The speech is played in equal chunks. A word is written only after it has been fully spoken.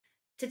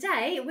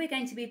Today we're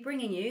going to be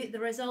bringing you the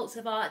results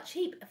of our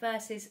cheap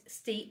versus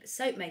steep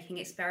soap making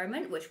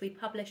experiment, which we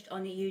published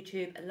on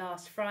YouTube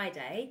last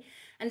Friday,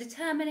 and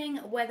determining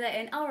whether,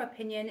 in our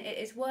opinion, it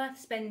is worth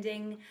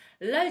spending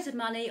loads of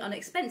money on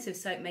expensive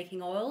soap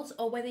making oils,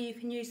 or whether you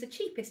can use the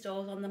cheapest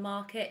oils on the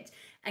market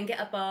and get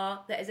a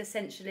bar that is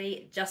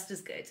essentially just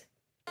as good.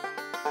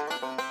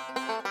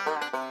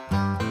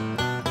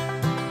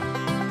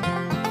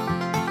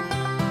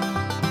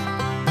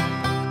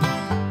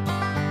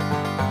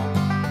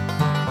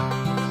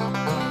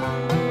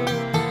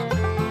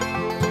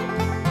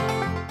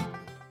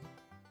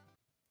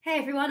 Hey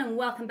everyone, and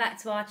welcome back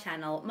to our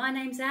channel. My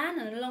name's Anne,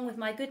 and along with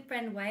my good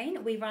friend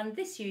Wayne, we run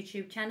this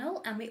YouTube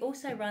channel, and we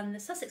also run the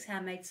Sussex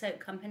Handmade Soap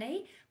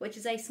Company, which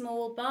is a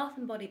small bath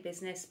and body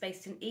business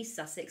based in East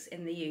Sussex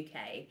in the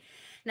UK.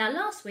 Now,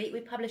 last week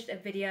we published a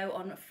video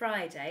on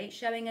Friday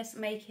showing us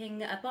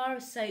making a bar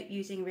of soap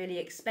using really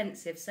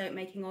expensive soap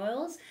making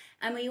oils,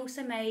 and we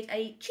also made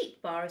a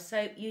cheap bar of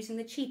soap using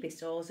the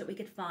cheapest oils that we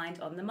could find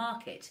on the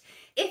market.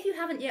 If you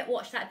haven't yet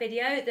watched that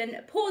video,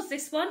 then pause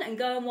this one and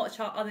go and watch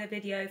our other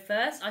video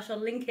first. I shall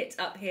link it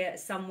up here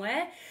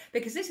somewhere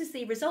because this is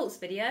the results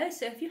video.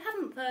 So if you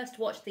haven't first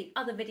watched the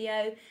other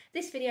video,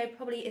 this video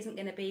probably isn't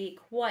going to be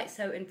quite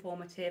so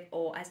informative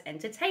or as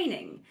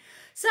entertaining.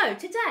 So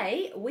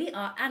today we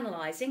are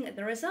analysing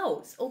the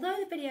results. Although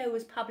the video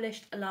was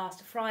published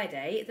last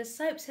Friday, the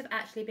soaps have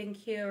actually been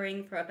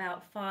curing for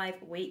about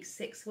 5 weeks,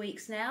 6 weeks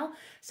now.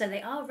 So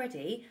they are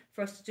ready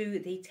for us to do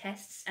the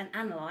tests and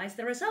analyse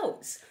the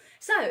results.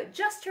 So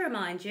just to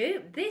remind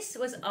you, this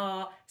was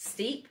our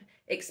steep,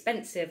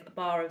 expensive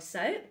bar of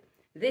soap.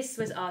 This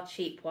was our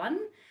cheap one.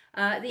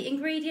 The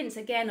ingredients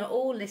again are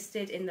all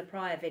listed in the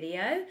prior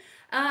video.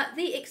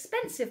 The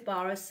expensive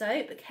bar of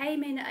soap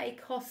came in at a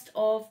cost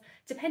of,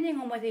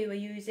 depending on whether you were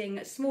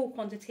using small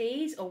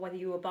quantities or whether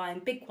you were buying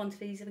big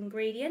quantities of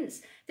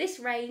ingredients, this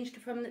ranged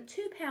from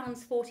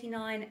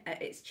 £2.49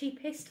 at its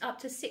cheapest up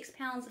to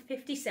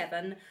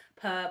 £6.57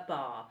 per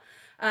bar.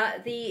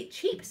 The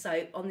cheap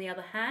soap, on the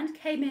other hand,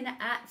 came in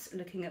at,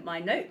 looking at my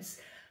notes,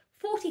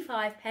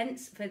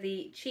 45p for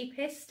the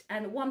cheapest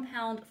and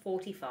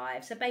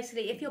 £1.45. So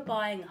basically, if you're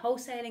buying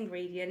wholesale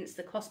ingredients,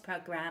 the cost per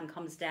gram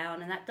comes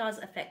down, and that does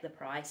affect the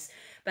price.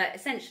 But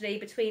essentially,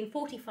 between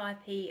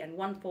 45p and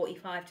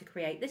 £1.45 to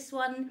create this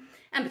one,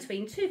 and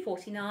between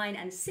 £2.49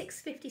 and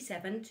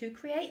 £6.57 to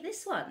create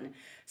this one.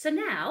 So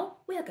now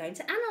we are going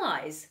to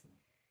analyse.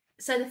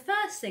 So the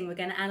first thing we're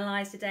going to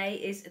analyse today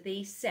is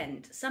the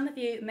scent. Some of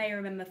you may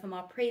remember from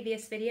our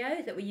previous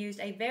video that we used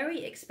a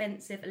very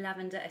expensive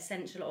lavender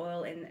essential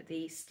oil in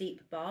the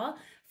steep bar,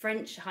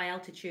 French high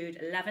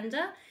altitude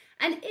lavender.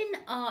 And in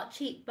our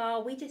cheap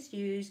bar, we just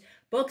used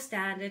bog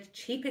standard,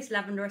 cheapest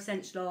lavender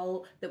essential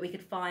oil that we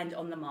could find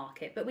on the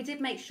market. But we did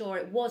make sure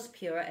it was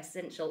pure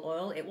essential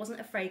oil. It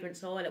wasn't a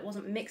fragrance oil. It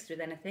wasn't mixed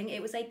with anything.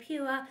 It was a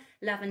pure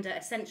lavender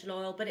essential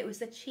oil, but it was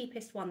the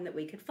cheapest one that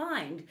we could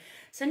find.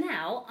 So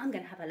now I'm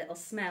going to have a little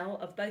smell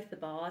of both the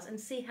bars and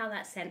see how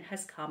that scent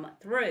has come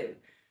through.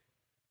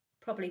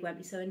 Probably won't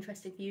be so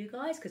interesting for you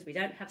guys because we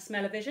don't have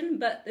smell-o-vision,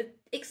 but the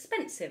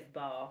expensive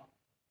bar.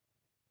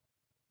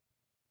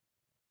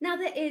 Now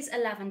there is a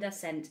lavender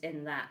scent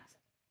in that.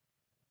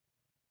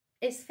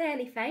 It's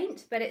fairly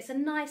faint, but it's a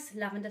nice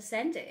lavender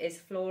scent. It is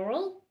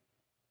floral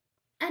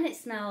and it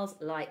smells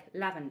like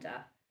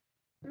lavender.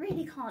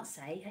 Really can't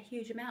say a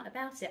huge amount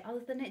about it other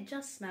than it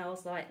just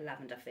smells like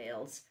lavender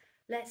fields.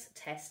 Let's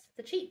test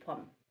the cheap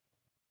one.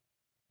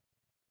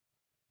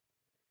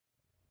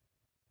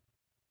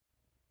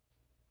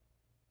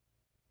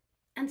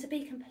 And to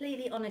be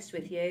completely honest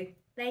with you,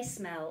 they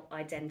smell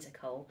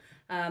identical.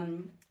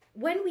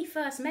 When we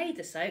first made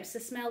the soaps, the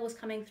smell was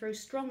coming through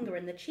stronger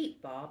in the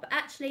cheap bar, but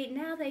actually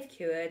now they've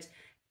cured,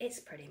 it's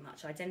pretty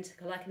much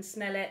identical. I can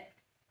smell it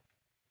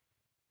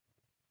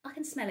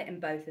in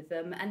both of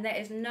them, and there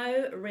is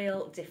no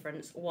real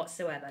difference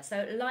whatsoever.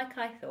 So like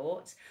I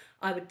thought,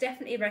 I would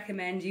definitely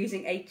recommend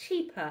using a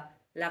cheaper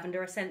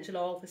lavender essential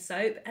oil for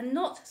soap and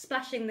not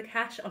splashing the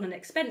cash on an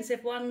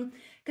expensive one,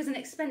 because an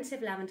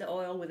expensive lavender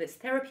oil with its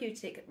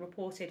therapeutic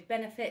reported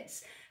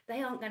benefits,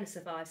 they aren't going to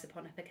survive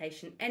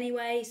saponification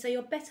anyway, so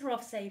you're better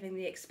off saving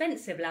the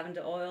expensive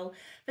lavender oil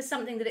for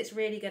something that it's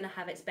really going to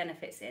have its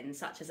benefits in,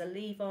 such as a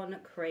leave-on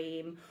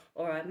cream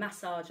or a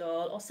massage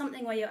oil, or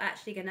something where you're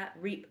actually going to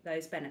reap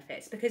those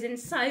benefits. Because in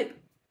soap,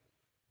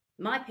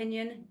 my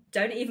opinion,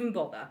 don't even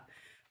bother.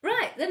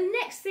 Right, the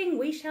next thing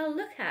we shall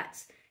look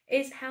at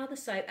is how the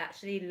soap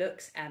actually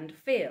looks and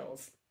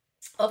feels.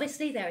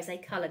 Obviously, there is a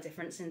colour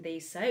difference in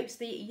these soaps.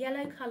 The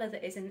yellow colour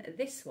that is in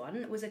this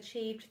one was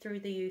achieved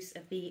through the use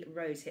of the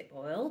rosehip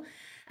oil,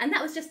 and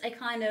that was just a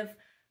kind of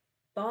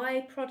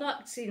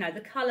byproduct. You know,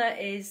 the colour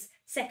is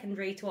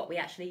secondary to what we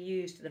actually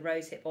used the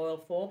rosehip oil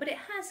for, but it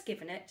has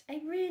given it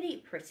a really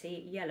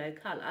pretty yellow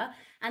colour,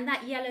 and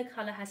that yellow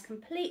colour has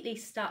completely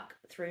stuck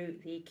through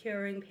the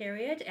curing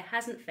period. It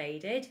hasn't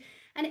faded,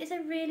 and it is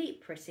a really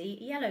pretty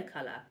yellow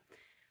colour.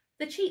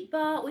 The cheap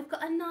bar, we've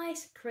got a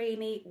nice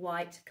creamy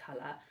white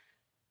colour.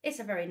 It's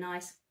a very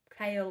nice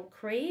pale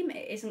cream.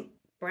 It isn't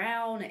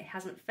brown, it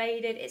hasn't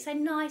faded. It's a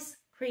nice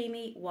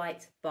creamy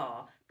white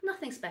bar.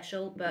 Nothing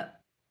special,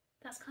 but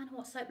that's kind of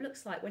what soap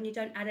looks like when you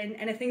don't add in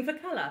anything for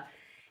colour.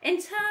 In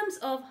terms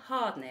of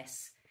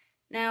hardness,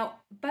 now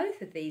both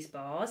of these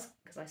bars,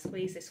 because I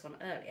squeezed this one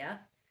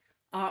earlier,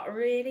 are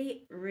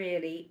really,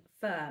 really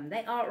firm.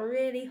 They are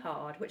really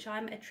hard, which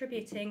I'm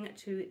attributing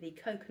to the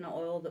coconut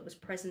oil that was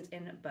present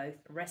in both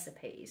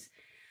recipes.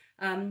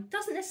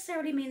 Doesn't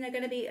necessarily mean they're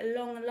going to be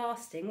long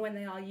lasting when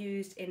they are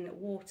used in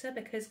water,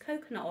 because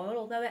coconut oil,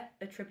 although it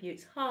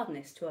attributes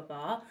hardness to a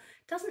bar,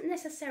 doesn't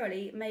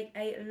necessarily make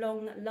a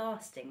long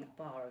lasting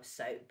bar of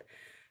soap.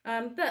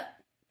 But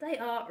they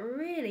are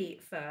really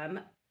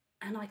firm,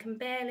 and I can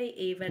barely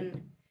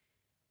even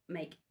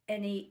make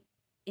any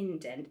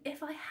indent.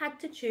 If I had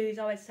to choose,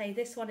 I would say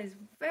this one is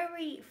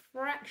very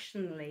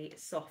fractionally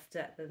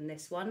softer than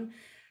this one,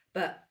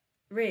 but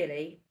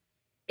really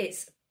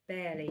it's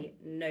barely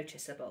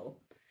noticeable.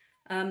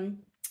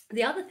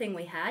 The other thing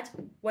we had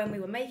when we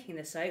were making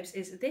the soaps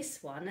is this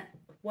one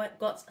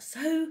got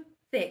so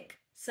thick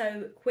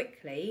so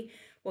quickly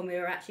when we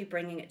were actually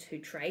bringing it to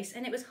trace,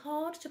 and it was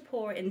hard to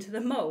pour it into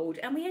the mould,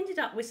 and we ended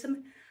up with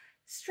some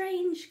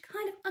strange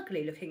kind of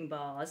ugly looking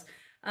bars.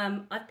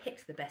 I've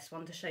picked the best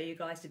one to show you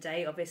guys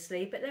today,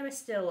 obviously, but there are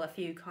still a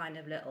few kind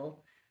of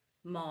little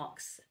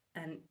marks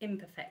and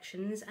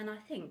imperfections, and I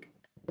think,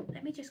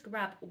 let me just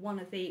grab one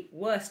of the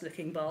worst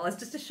looking bars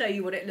just to show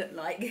you what it looked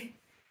like.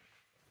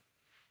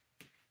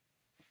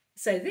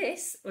 So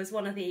this was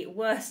one of the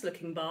worst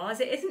looking bars.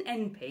 It is an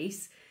end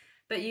piece,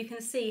 but you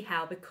can see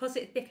how, because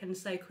it thickened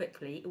so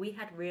quickly, we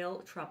had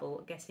real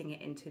trouble getting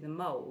it into the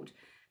mould.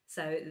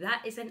 So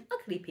that is an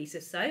ugly piece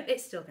of soap.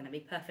 It's still going to be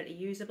perfectly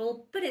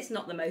usable, but it's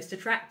not the most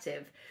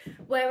attractive.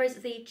 Whereas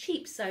the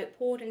cheap soap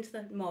poured into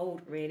the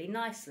mould really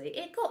nicely.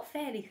 It got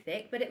fairly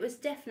thick, but it was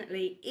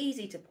definitely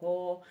easy to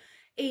pour,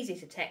 easy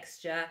to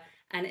texture,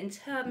 and in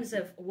terms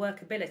of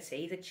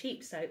workability, the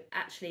cheap soap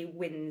actually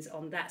wins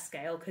on that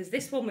scale, because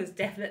this one was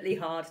definitely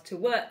hard to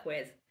work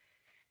with.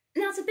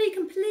 Now, to be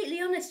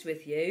completely honest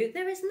with you,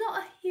 there is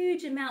not a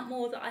huge amount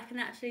more that I can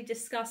actually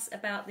discuss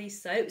about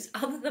these soaps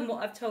other than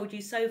what I've told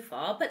you so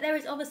far, but there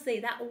is obviously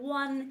that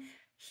one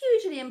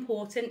hugely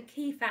important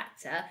key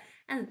factor,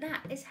 and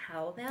that is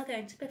how they are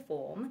going to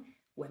perform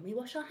when we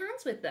wash our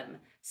hands with them.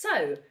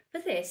 So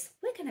for this,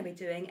 we're going to be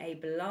doing a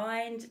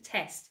blind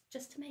test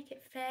just to make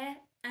it fair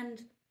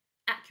and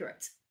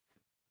accurate.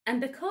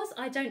 And because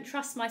I don't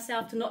trust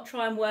myself to not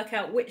try and work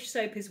out which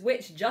soap is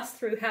which just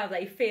through how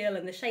they feel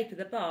and the shape of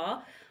the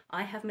bar,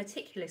 I have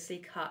meticulously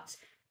cut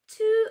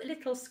 2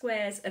 little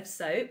squares of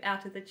soap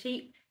out of the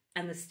cheap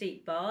and the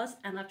steep bars,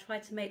 and I've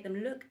tried to make them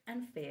look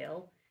and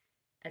feel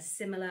as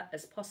similar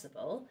as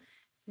possible.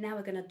 Now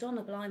we're going to don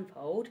a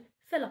blindfold,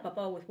 fill up a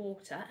bowl with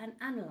water, and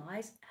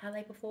analyse how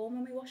they perform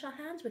when we wash our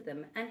hands with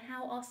them and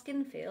how our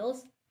skin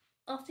feels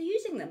after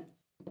using them.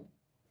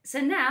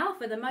 So now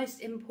for the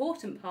most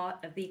important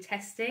part of the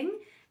testing,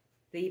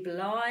 the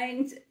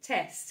blind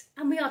test.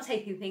 And we are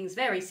taking things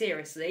very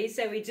seriously,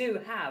 so we do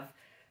have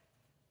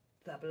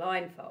the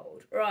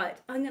blindfold. Right,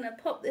 I'm going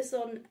to pop this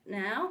on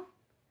now.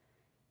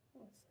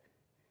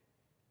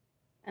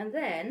 And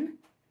then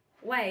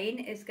Wayne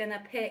is going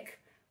to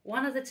pick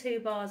one of the 2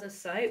 bars of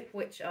soap,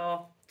 which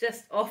are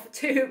just off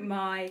to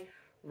my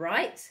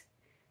right.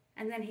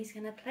 And then he's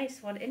going to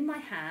place one in my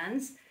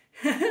hands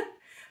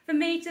for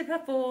me to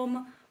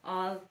perform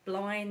our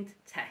blind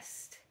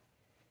test.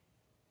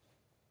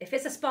 If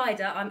it's a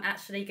spider, I'm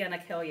actually going to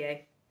kill you.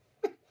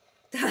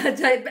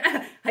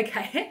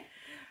 Okay.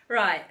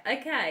 Right,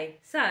 okay,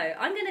 so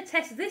I'm going to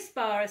test this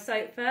bar of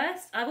soap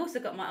first. I've also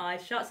got my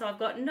eyes shut, so I've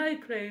got no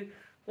clue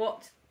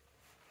what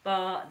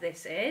bar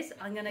this is.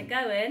 I'm going to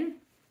go in.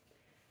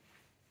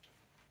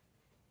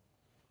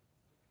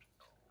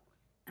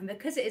 And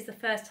because it is the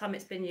first time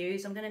it's been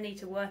used, I'm going to need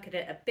to work at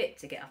it a bit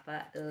to get up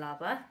a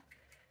lather.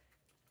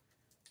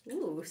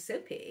 Ooh,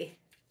 soapy.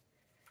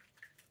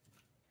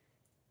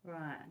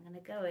 Right, I'm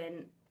going to go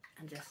in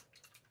and just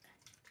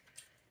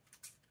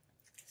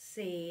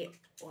see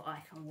what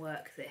I can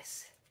work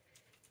this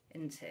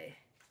into.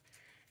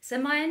 So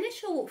my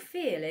initial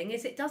feeling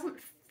is it doesn't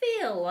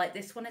feel like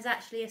this one is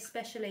actually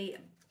especially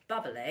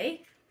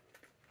bubbly.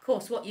 Of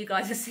course, what you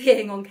guys are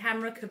seeing on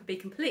camera could be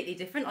completely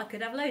different. I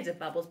could have loads of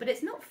bubbles, but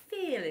it's not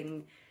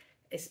feeling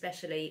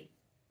especially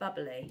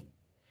bubbly.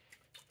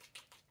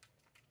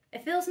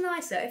 It feels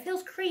nicer. It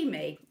feels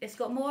creamy. It's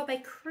got more of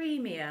a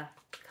creamier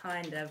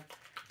kind of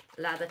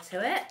lather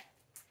to it.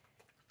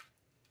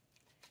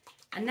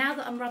 And now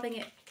that I'm rubbing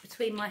it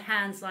between my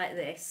hands like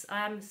this,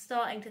 I'm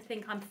starting to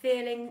think I'm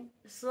feeling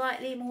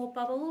slightly more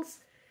bubbles.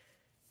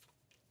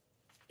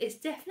 It's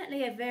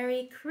definitely a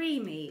very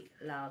creamy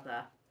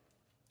lather.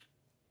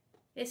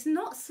 It's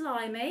not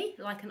slimy,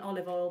 like an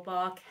olive oil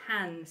bar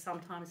can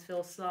sometimes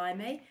feel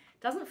slimy.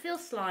 Doesn't feel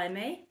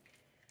slimy.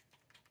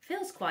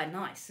 Feels quite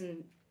nice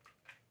and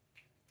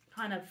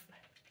kind of,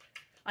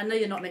 I know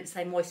you're not meant to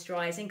say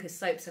moisturising because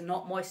soaps are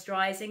not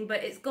moisturising,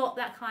 but it's got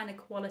that kind of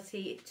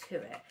quality to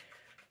it.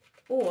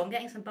 Oh, I'm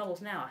getting some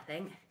bubbles now, I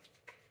think.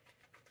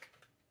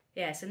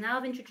 Yeah, so now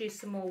I've introduced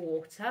some more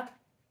water.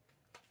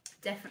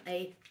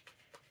 Definitely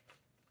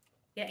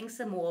getting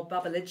some more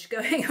bubblage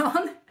going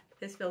on.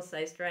 This feels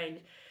so strange.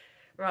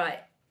 Right.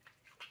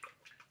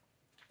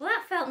 Well,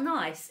 that felt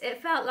nice.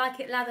 It felt like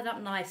it lathered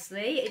up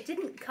nicely. It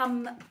didn't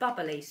come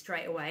bubbly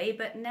straight away,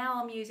 but now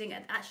I'm using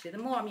it. Actually, the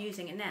more I'm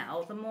using it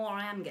now, the more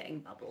I am getting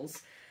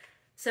bubbles.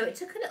 So it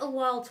took a little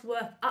while to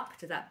work up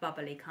to that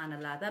bubbly kind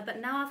of lather, but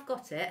now I've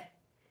got it.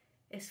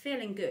 It's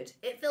feeling good.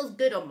 It feels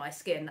good on my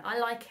skin. I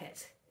like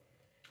it.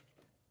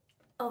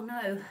 Oh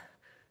no,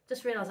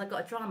 just realised I've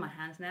got to dry my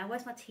hands now.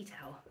 Where's my tea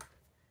towel?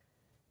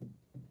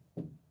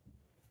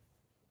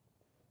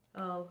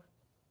 Oh.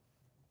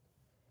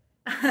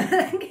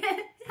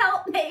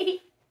 Help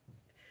me.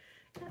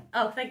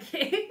 Oh, thank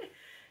you.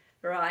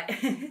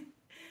 Right.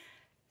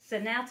 So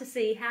now to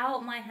see how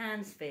my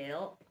hands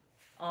feel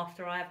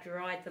after I have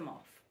dried them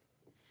off.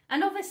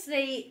 And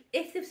obviously,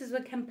 if this is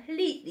a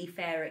completely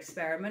fair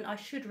experiment, I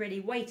should really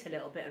wait a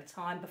little bit of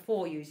time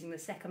before using the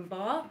second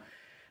bar.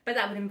 But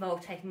that would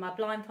involve taking my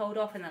blindfold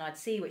off, and then I'd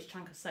see which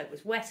chunk of soap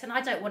was wet. And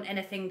I don't want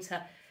anything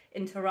to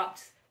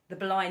interrupt the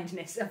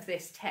blindness of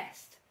this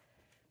test.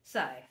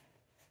 So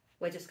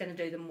we're just going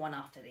to do them one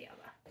after the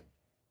other.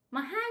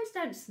 My hands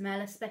don't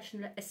smell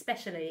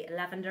especially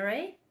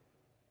lavendery,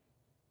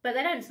 but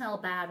they don't smell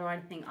bad or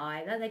anything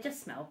either. They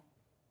just smell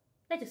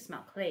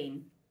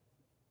clean.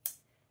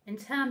 In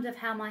terms of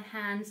how my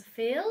hands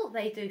feel,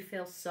 they do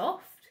feel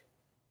soft.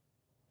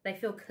 They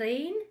feel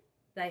clean.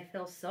 They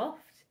feel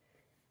soft.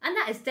 And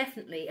that is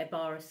definitely a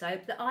bar of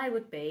soap that I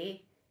would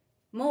be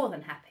more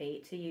than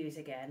happy to use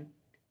again.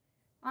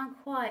 I'm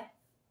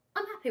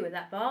happy with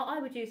that bar. I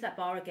would use that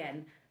bar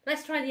again.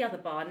 Let's try the other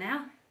bar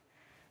now.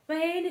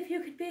 Wayne, if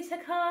you could be so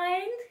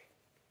kind.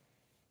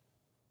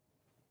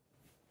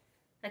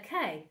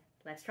 Okay,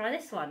 let's try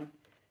this one.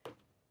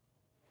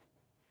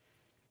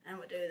 And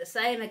we'll do the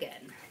same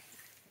again.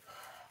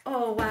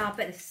 Oh wow, I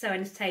bet this is so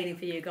entertaining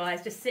for you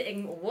guys. Just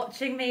sitting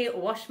watching me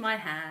wash my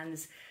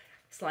hands.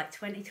 It's like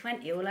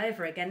 2020 all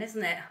over again,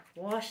 isn't it?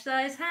 Wash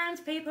those hands,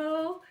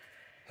 people.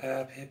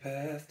 Happy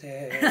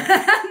birthday.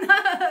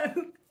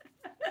 No.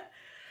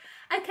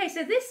 Okay,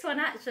 so this one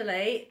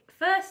actually,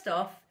 first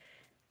off,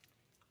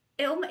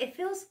 it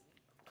feels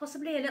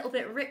possibly a little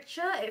bit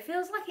richer. It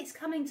feels like it's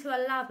coming to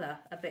a lather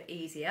a bit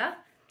easier.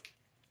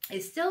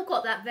 It's still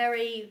got that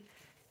very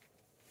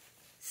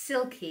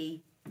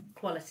silky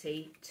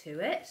quality to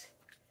it.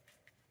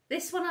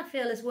 This one I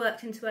feel has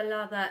worked into a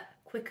lather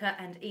quicker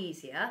and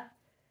easier.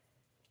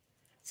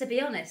 To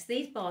be honest,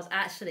 these bars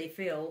actually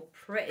feel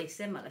pretty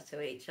similar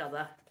to each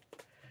other.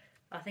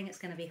 I think it's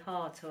going to be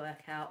hard to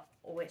work out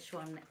which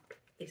one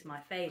is my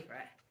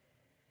favourite.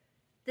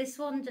 This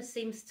one just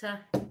seems to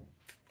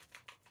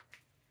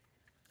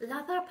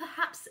lather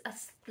perhaps a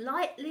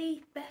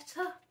slightly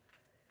better.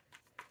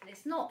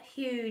 It's not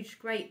huge,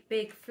 great,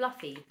 big,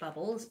 fluffy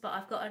bubbles, but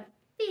I've got a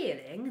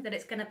feeling that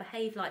it's going to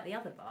behave like the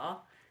other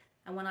bar.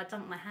 And when I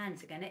dunk my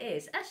hands again, it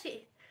is.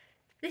 Actually,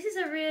 this is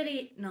a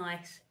really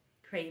nice,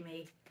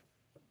 creamy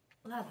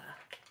lather.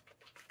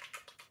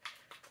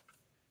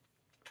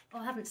 Oh,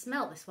 I haven't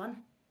smelled this one.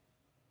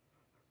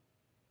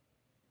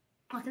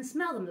 I can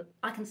smell them.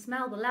 I can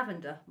smell the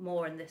lavender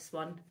more in this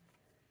one.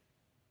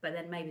 But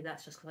then maybe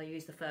that's just because I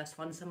used the first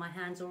one, so my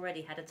hands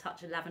already had a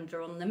touch of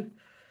lavender on them.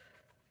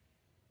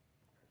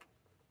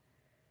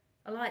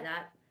 I like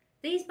that.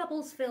 These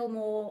bubbles feel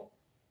more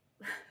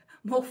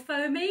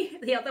foamy.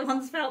 The other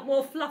ones felt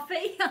more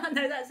fluffy. I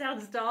know that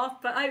sounds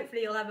daft, but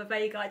hopefully you'll have a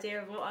vague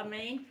idea of what I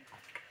mean.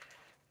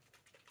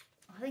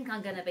 I think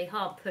I'm going to be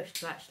hard pushed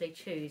to actually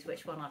choose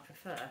which one I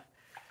prefer.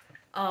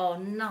 Oh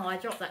no, I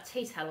dropped that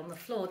tea towel on the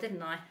floor,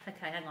 didn't I?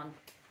 Okay, hang on.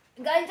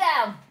 I'm going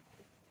down.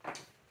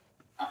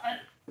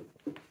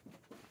 Uh-oh.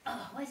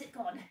 Oh, where's it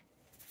gone?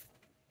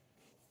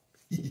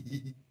 Have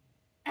you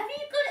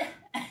got it?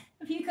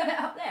 Have you got it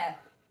up there?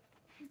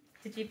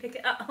 Did you pick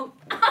it up?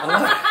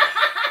 Oh.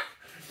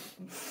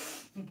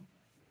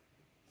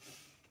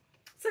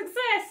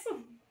 Success!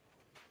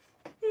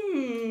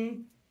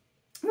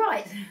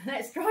 Right,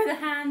 let's dry the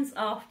hands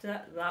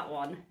after that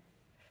one.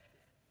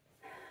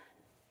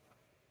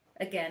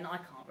 Again, I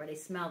can't really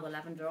smell the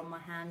lavender on my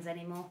hands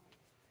anymore.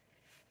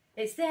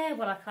 It's there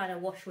when I kind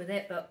of wash with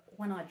it, but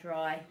when I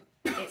dry,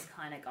 it's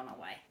kind of gone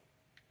away.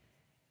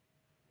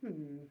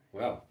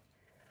 Well.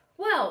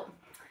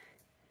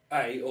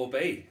 A or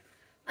B?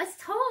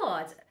 It's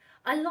hard.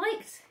 I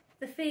liked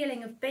the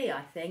feeling of B,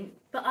 I think,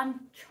 but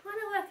I'm trying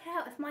to work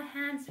out if my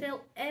hands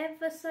feel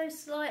ever so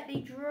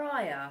slightly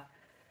drier.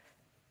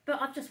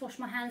 But I've just washed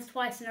my hands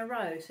twice in a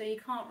row, so you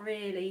can't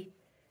really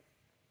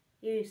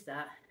use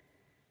that.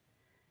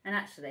 And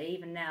actually,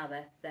 even now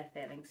they're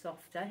feeling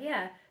softer.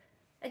 Yeah,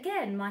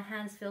 again, my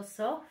hands feel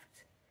soft.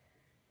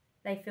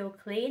 They feel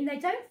clean. They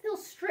don't feel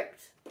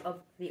stripped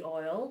of the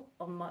oil,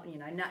 of my,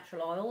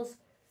 natural oils.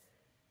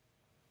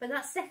 But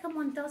that second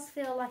one does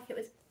feel like it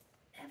was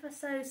ever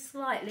so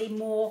slightly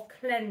more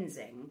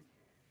cleansing.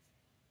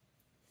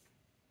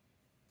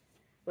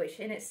 Which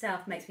in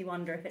itself makes me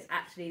wonder if it's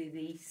actually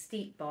the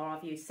steep bar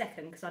I've used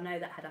second, because I know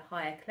that had a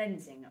higher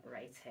cleansing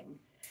rating.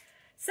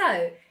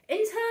 So, in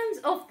terms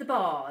of the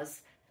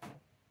bars,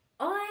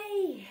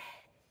 I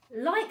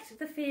Liked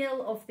the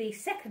feel of the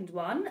second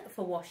one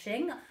for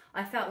washing.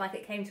 I felt like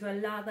it came to a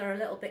lather a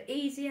little bit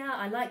easier.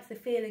 I liked the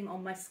feeling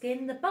on my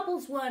skin. The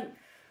bubbles weren't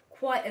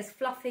quite as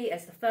fluffy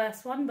as the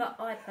first one, but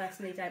I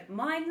personally don't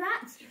mind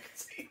that. You can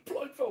see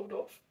blindfold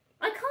off.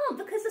 I can't,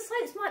 because the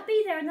soaps might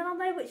be there and then I'll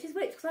know which is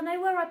which, because I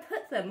know where I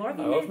put them. Or have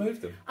No, I've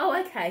moved them. Oh,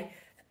 okay.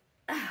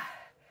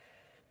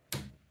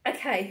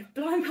 Okay,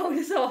 blindfold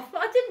is off.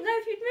 I didn't know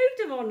if you'd moved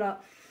them or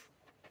not.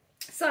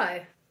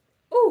 So,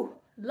 oh,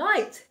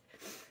 light.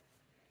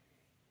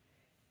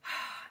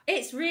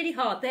 It's really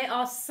hard. They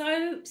are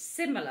so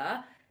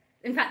similar.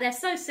 In fact, they're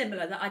so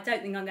similar that I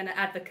don't think I'm going to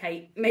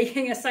advocate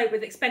making a soap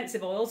with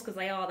expensive oils, because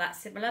they are that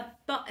similar.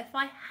 But if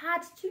I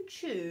had to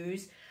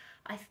choose,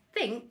 I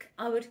think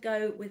I would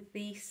go with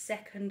the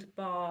second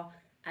bar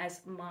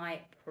as my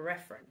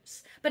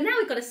preference. But now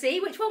we've got to see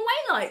which one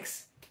Wayne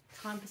likes.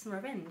 Time for some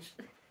revenge.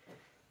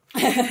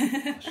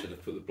 I should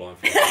have put the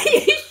blindfold on. You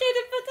should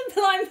have put the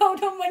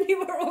blindfold on when you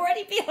were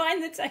already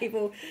behind the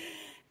table.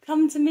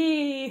 Come to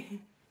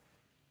me.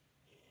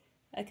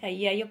 Okay,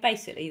 yeah, you're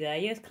basically there.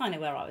 You're kind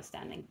of where I was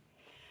standing.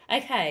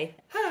 Okay.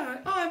 Hi,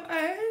 I'm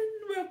Anne.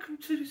 Welcome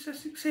to the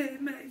Sussex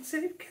Handmade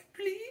Soap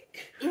Company.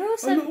 You're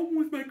also... Along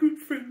with my good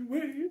friend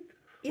Wayne.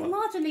 You're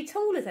What? marginally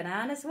taller than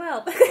Anne as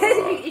well.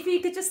 If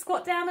you could just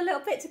squat down a little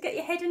bit to get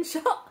your head in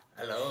shot.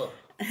 Hello.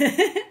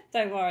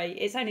 Don't worry,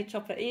 it's only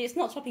chopping. It's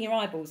not chopping your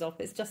eyeballs off.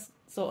 It's just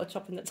sort of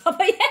chopping the top of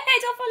your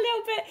head off a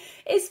little bit.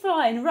 It's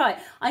fine. Right,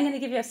 I'm going to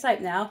give you a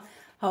soap now.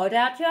 Hold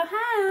out your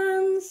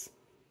hands.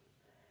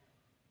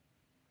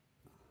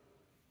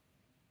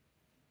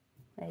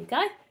 There you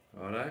go.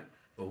 All right.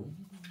 Oh.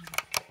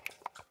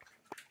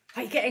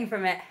 How are you getting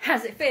from it?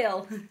 How's it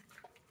feel?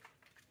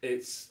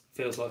 It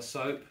feels like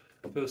soap.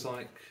 It feels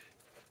like...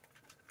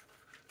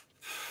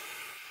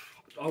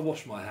 I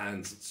wash my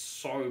hands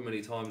so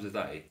many times a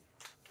day.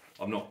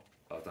 I don't know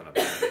about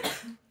it.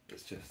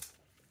 It's just...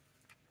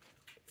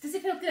 Does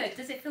it feel good?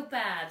 Does it feel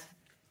bad?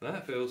 No,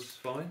 it feels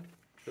fine.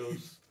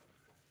 Feels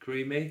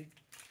creamy.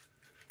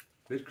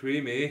 Bit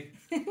creamy.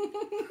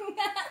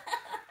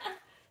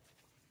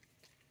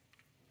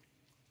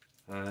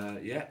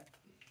 Yeah,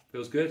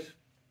 feels good.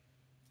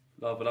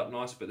 Lather it up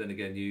nice, but then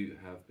again, you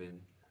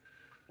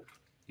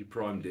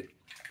primed it.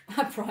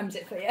 I primed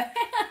it for you.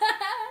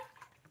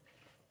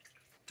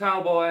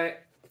 Towel boy.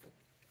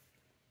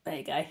 There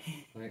you go.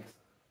 Thanks.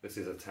 This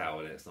is a towel,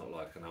 and it's not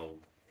like an old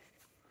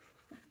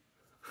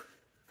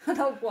An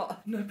old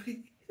what?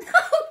 nappy.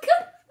 Oh,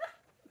 God.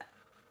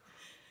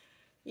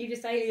 You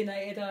just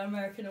alienated our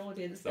American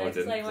audience there, No, I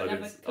because didn't. they won't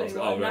have a clue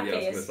what Oh, a right, yeah, I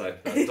nappy was is. going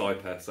to say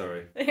diaper.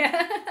 Sorry.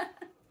 Yeah.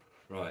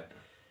 Right.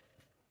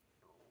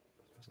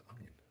 Smells like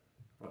onion.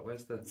 Right,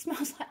 where's the? It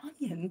smells like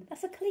onion.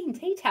 That's a clean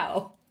tea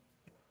towel.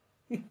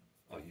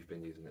 Oh, you've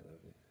been using it,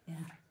 haven't you?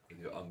 Yeah. With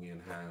your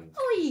onion hands.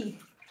 Oi!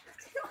 I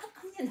do not have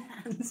onion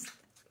hands.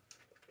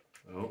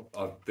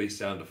 Oh, these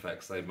sound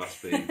effects, they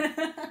must be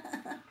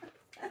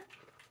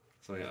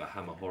something out of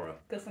Hammer Horror.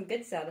 Got some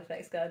good sound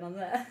effects going on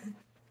there.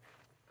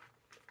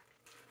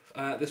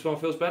 This one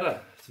feels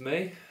better to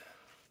me.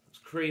 It's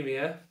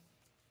creamier.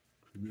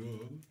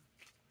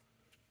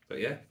 But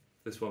yeah,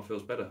 this one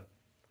feels better.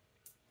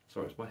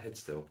 Sorry, it's my head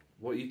still.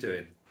 What are you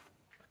doing?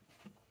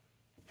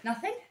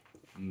 Nothing?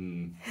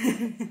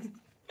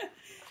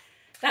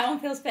 That one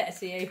feels better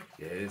to you.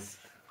 Yes.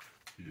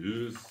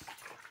 Yes.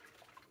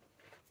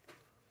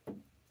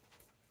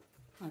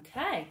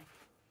 Okay.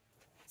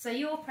 So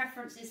your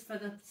preference is for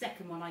the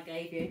second one I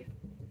gave you.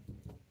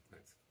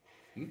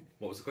 Thanks.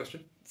 What was the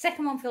question?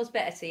 Second one feels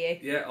better to you.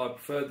 Yeah, I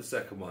prefer the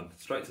second one.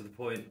 Straight to the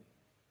point.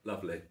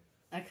 Lovely.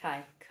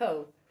 Okay,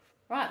 cool.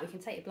 Right, we can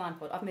take your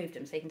blindfold. I've moved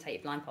them so you can take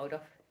your blindfold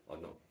off.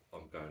 I'm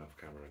going off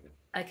camera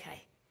again.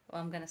 Okay.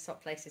 Well, I'm going to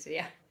swap places with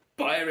you.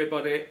 Bye,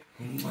 everybody.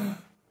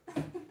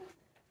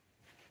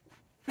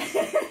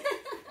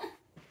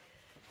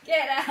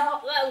 Get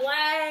out the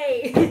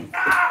way!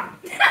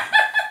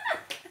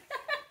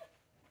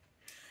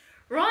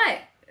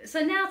 Right, so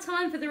now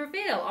time for the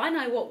reveal. I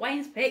know what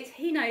Wayne's picked,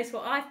 he knows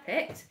what I've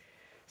picked.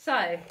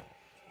 So,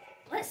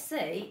 let's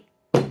see.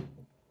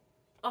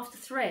 After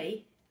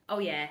 3, oh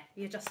yeah,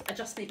 you just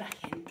adjust me back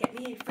in, get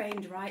me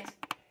framed right.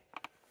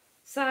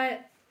 So,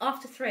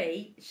 after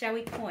 3, shall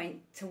we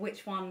point to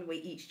which one we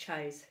each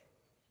chose?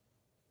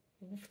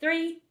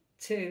 3,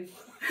 2.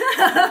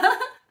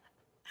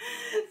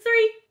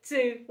 3,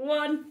 2,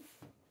 1.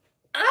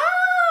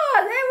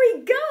 Ah, there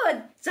we go.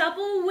 A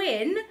double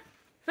win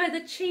for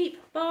the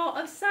cheap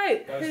bar of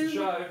soap. Goes to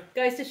show.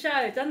 Goes to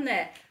show, doesn't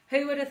it?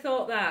 Who would have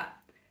thought that?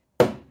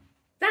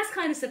 That's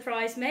kind of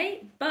surprised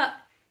me, but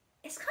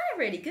it's kind of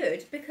really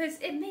good because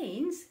it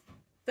means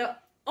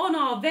that on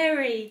our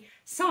very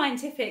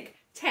scientific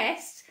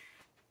test,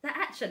 that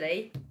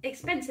actually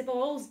expensive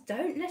oils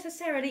don't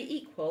necessarily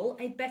equal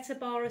a better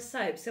bar of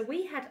soap. So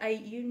we had a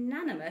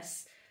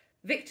unanimous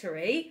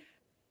victory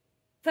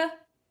for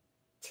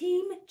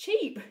Team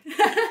Cheap,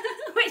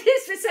 which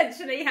is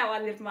essentially how I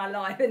live my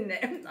life, isn't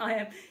it? I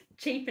am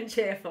cheap and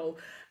cheerful.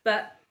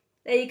 But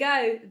There you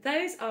go.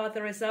 Those are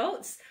the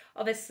results.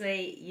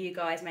 Obviously, you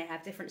guys may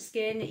have different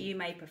skin. You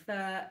may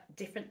prefer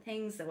different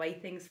things, the way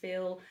things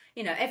feel.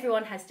 You know,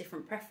 everyone has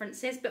different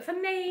preferences. But for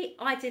me,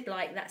 I did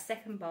like that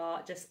second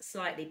bar just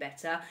slightly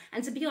better.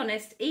 And to be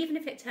honest, even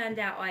if it turned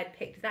out I had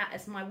picked that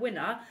as my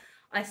winner,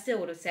 I still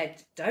would have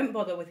said, don't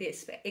bother with the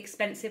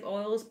expensive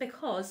oils,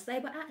 because they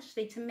were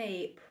actually, to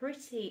me,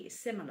 pretty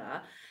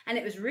similar. And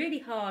it was really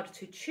hard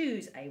to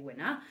choose a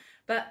winner.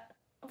 But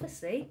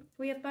obviously,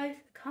 we have both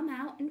come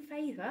out in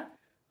favour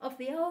of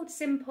the old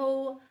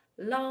simple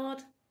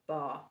lard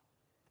bar.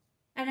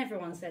 And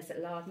everyone says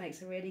that lard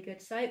makes a really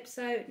good soap,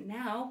 so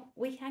now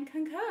we can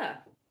concur.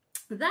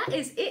 That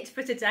is it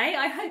for today.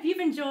 I hope you've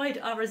enjoyed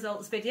our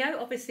results video.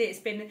 Obviously,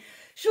 it's been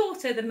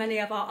shorter than many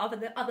of our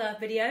other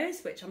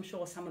videos, which I'm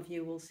sure some of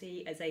you will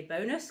see as a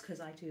bonus, because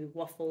I do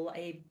waffle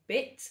a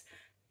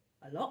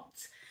lot.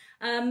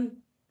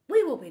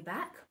 We will be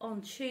back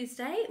on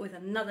Tuesday with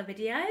another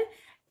video.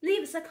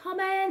 Leave us a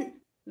comment,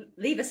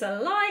 leave us a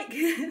like,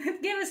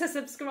 give us a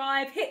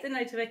subscribe, hit the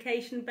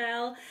notification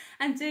bell,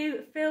 and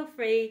do feel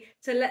free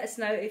to let us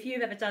know if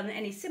you've ever done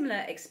any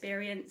similar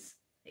experiments,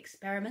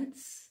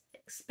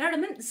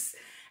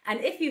 and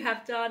if you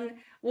have done,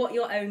 what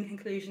your own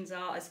conclusions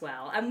are as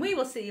well. And we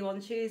will see you on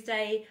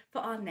Tuesday for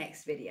our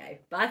next video.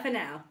 Bye for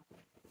now.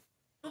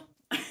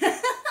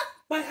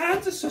 My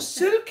hands are so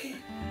silky.